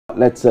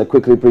Let's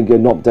quickly bring you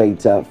an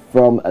update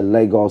from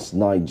Lagos,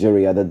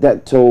 Nigeria. The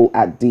death toll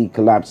at the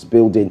collapsed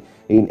building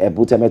in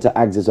Ebutemeta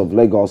axis of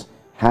Lagos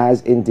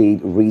has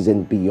indeed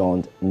risen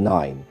beyond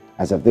 9.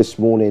 As of this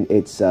morning,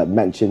 it's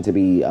mentioned to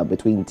be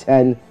between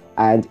 10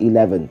 and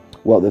 11.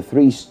 Well, the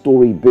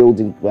 3-story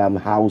building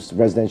housed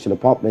residential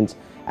apartments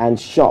and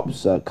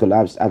shops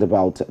collapsed at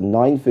about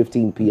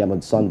 9:15 p.m.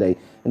 on Sunday,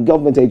 and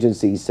government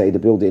agencies say the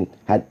building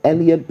had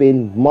earlier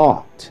been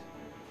marked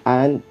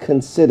and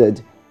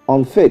considered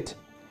unfit.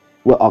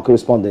 Well, our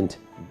correspondent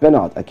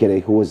Bernard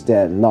Akere, who was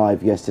there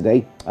live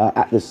yesterday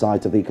at the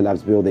site of the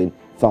collapsed building,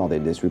 filed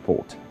in this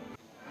report.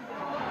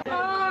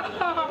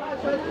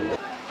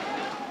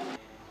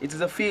 It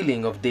is a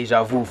feeling of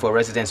deja vu for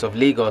residents of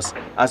Lagos,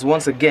 as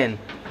once again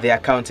they are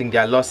counting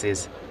their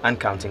losses and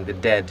counting the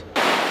dead.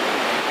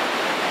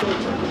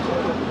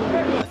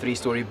 A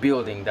 3-story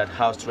building that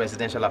housed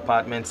residential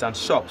apartments and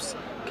shops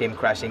came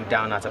crashing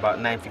down at about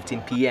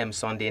 9:15 p.m.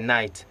 Sunday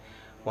night.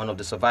 One of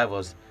the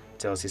survivors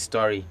tells his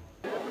story.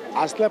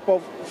 I slept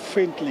off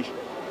faintly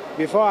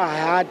before I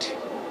heard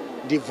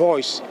the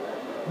voice.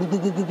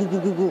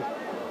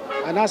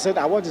 And I said,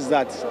 what is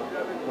that?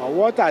 Well,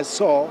 what I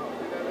saw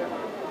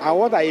and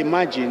what I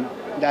imagined,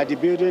 that the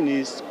building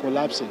is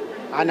collapsing.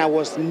 And I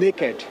was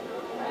naked.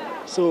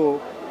 So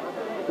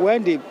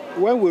when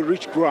we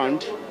reach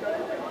ground,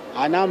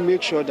 I now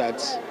make sure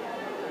that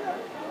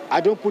I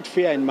don't put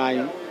fear in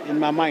my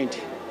mind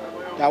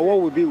that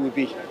what will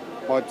be.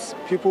 But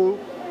people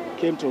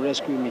came to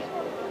rescue me.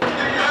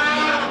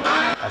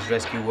 As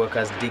rescue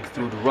workers dig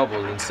through the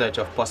rubble in search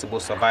of possible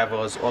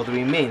survivors or the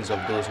remains of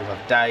those who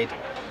have died,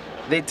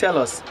 they tell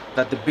us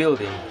that the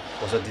building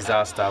was a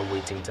disaster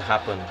waiting to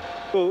happen.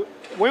 So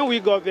when we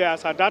got there,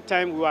 at that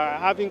time, we were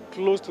having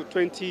close to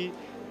 20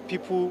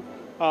 people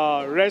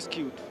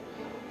rescued.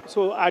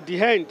 So at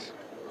the end,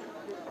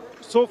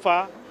 so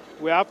far,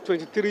 we have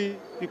 23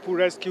 people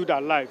rescued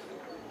alive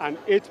and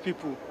 8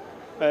 people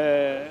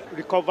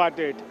recovered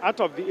dead. Out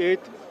of the 8,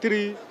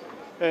 3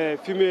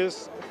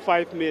 females,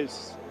 5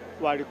 males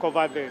were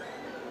recovered dead.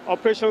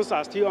 Operations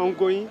are still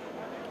ongoing.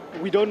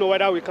 We don't know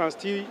whether we can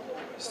still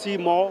see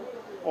more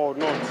or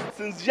not.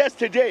 Since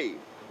yesterday,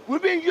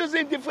 we've been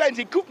using different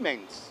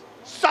equipment,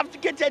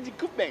 sophisticated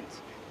equipment,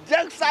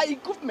 Delta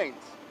equipment,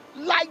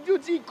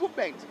 light-duty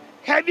equipment,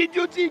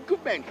 heavy-duty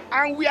equipment,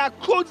 and we are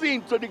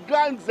closing to the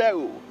ground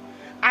zero.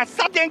 At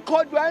certain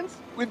quadrants,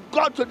 we've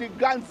got to the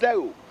ground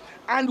zero,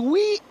 and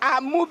we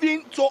are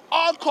moving to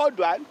all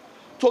quadrants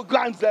to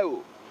ground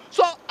zero.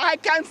 So I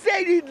can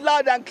say it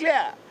loud and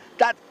clear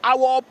that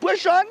our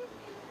operation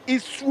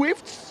is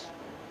swift,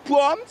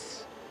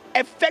 prompt,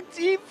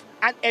 effective,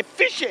 and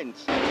efficient.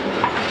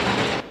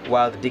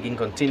 While the digging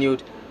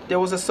continued, there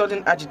was a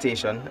sudden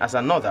agitation as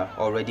another,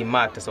 already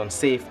marked as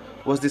unsafe,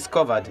 was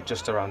discovered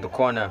just around the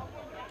corner.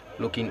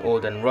 Looking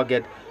old and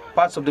rugged,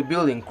 parts of the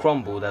building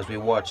crumbled as we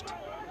watched.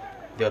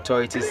 The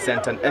authorities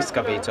sent an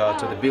excavator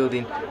to the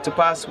building to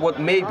pass what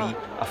may be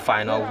a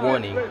final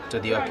warning to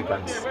the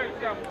occupants.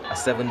 A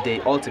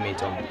 7-day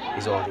ultimatum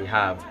is all they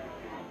have.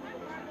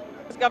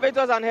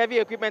 Excavators and heavy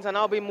equipment are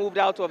now being moved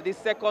out of this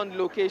second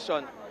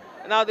location.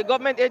 Now, the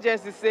government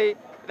agencies say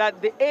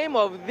that the aim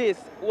of this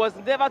was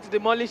never to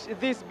demolish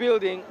this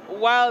building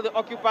while the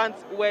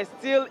occupants were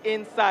still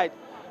inside,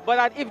 but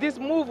that if this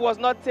move was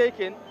not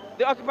taken,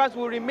 the occupants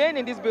will remain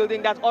in this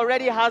building that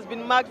already has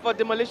been marked for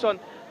demolition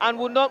and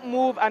will not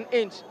move an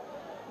inch.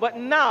 But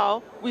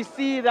now we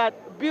see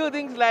that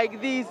buildings like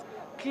these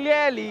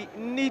clearly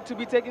need to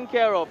be taken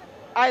care of,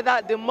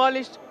 either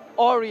demolished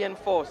or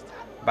reinforced.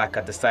 Back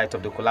at the site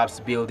of the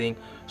collapsed building,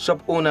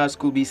 shop owners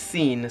could be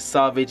seen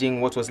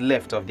salvaging what was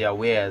left of their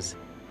wares.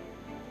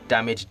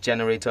 Damaged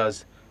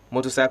generators,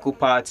 motorcycle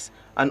parts,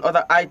 and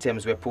other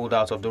items were pulled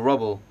out of the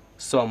rubble,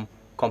 some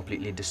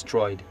completely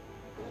destroyed.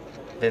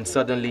 Then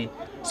suddenly,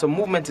 some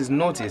movement is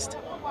noticed.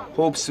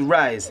 Hopes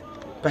rise,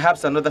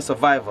 perhaps another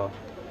survivor.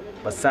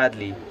 But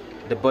sadly,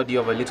 the body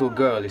of a little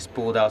girl is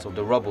pulled out of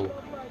the rubble,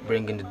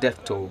 bringing the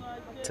death toll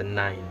to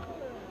 9.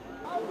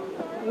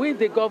 With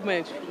the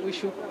government, we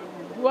should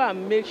go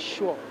and make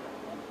sure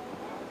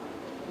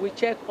we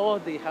check all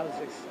the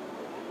houses.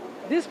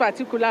 This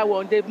particular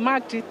one, they've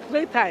marked it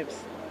 3 times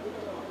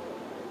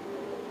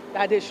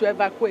that they should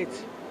evacuate,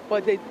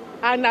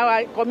 and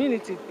our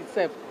community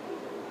itself.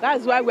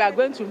 That's why we are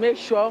going to make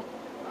sure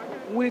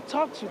we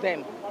talk to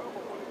them.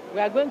 We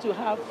are going to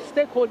have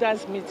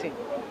stakeholders meeting.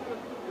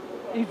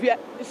 If you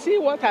see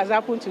what has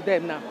happened to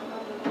them now,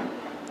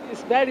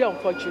 it's very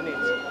unfortunate.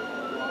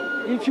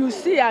 If you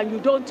see and you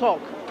don't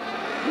talk,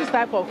 this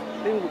type of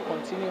thing will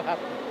continue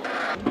happening.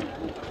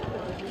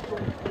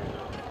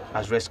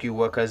 As rescue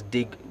workers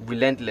dig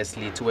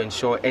relentlessly to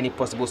ensure any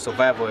possible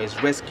survivor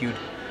is rescued,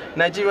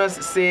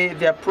 Nigerians say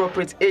the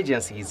appropriate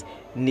agencies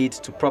need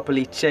to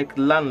properly check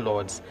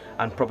landlords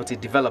and property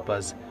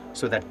developers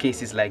so that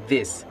cases like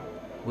this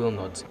will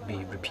not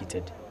be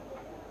repeated.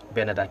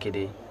 Bernard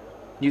Akede,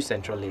 New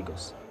Central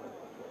Lagos.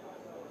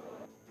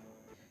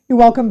 You're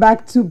welcome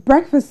back to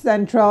Breakfast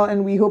Central,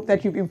 and we hope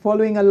that you've been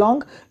following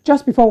along.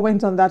 Just before we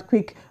went on that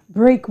quick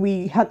break,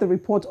 we had the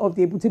report of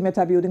the Ebute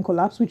Metta building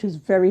collapse, which was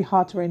very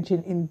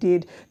heart-wrenching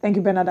indeed. Thank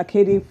you, Bernard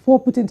Akede, for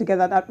putting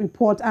together that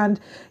report.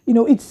 And, you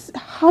know, it's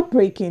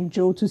heartbreaking,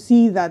 Joe, to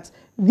see that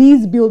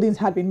these buildings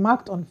had been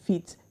marked on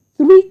feet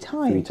three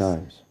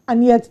times.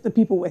 And yet the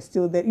people were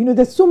still there. You know,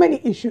 there's so many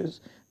issues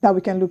that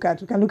we can look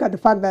at. We can look at the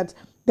fact that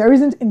there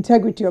isn't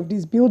integrity of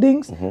these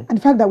buildings and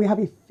the fact that we have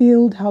a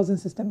failed housing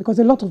system, because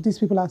a lot of these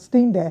people are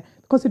staying there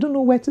because they don't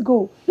know where to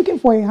go. Looking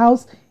for a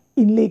house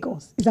in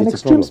Lagos is an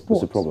extreme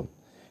sport. It's a problem.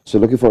 So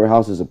looking for a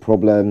house is a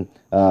problem.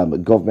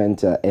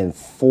 Government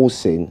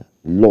enforcing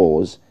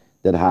laws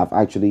that have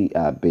actually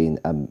been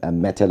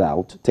meted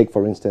out. Take,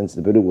 for instance,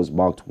 the building was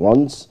marked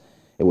once,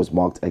 it was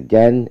marked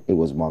again, it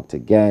was marked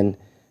again.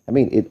 I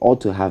mean, it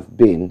ought to have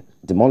been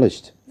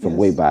demolished from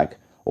way back,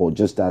 or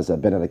just as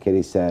Bernard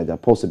Akede said,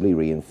 possibly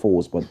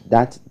reinforced, but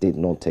that did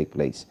not take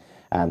place.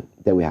 And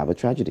there we have a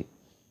tragedy.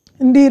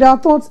 Indeed, our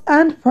thoughts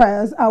and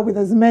prayers are with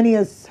as many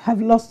as have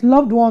lost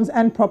loved ones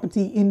and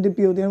property in the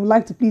building. I would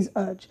like to please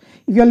urge,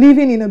 if you're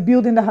living in a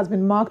building that has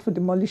been marked for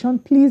demolition,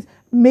 please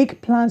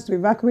make plans to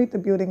evacuate the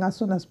building as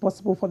soon as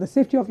possible for the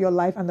safety of your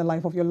life and the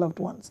life of your loved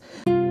ones.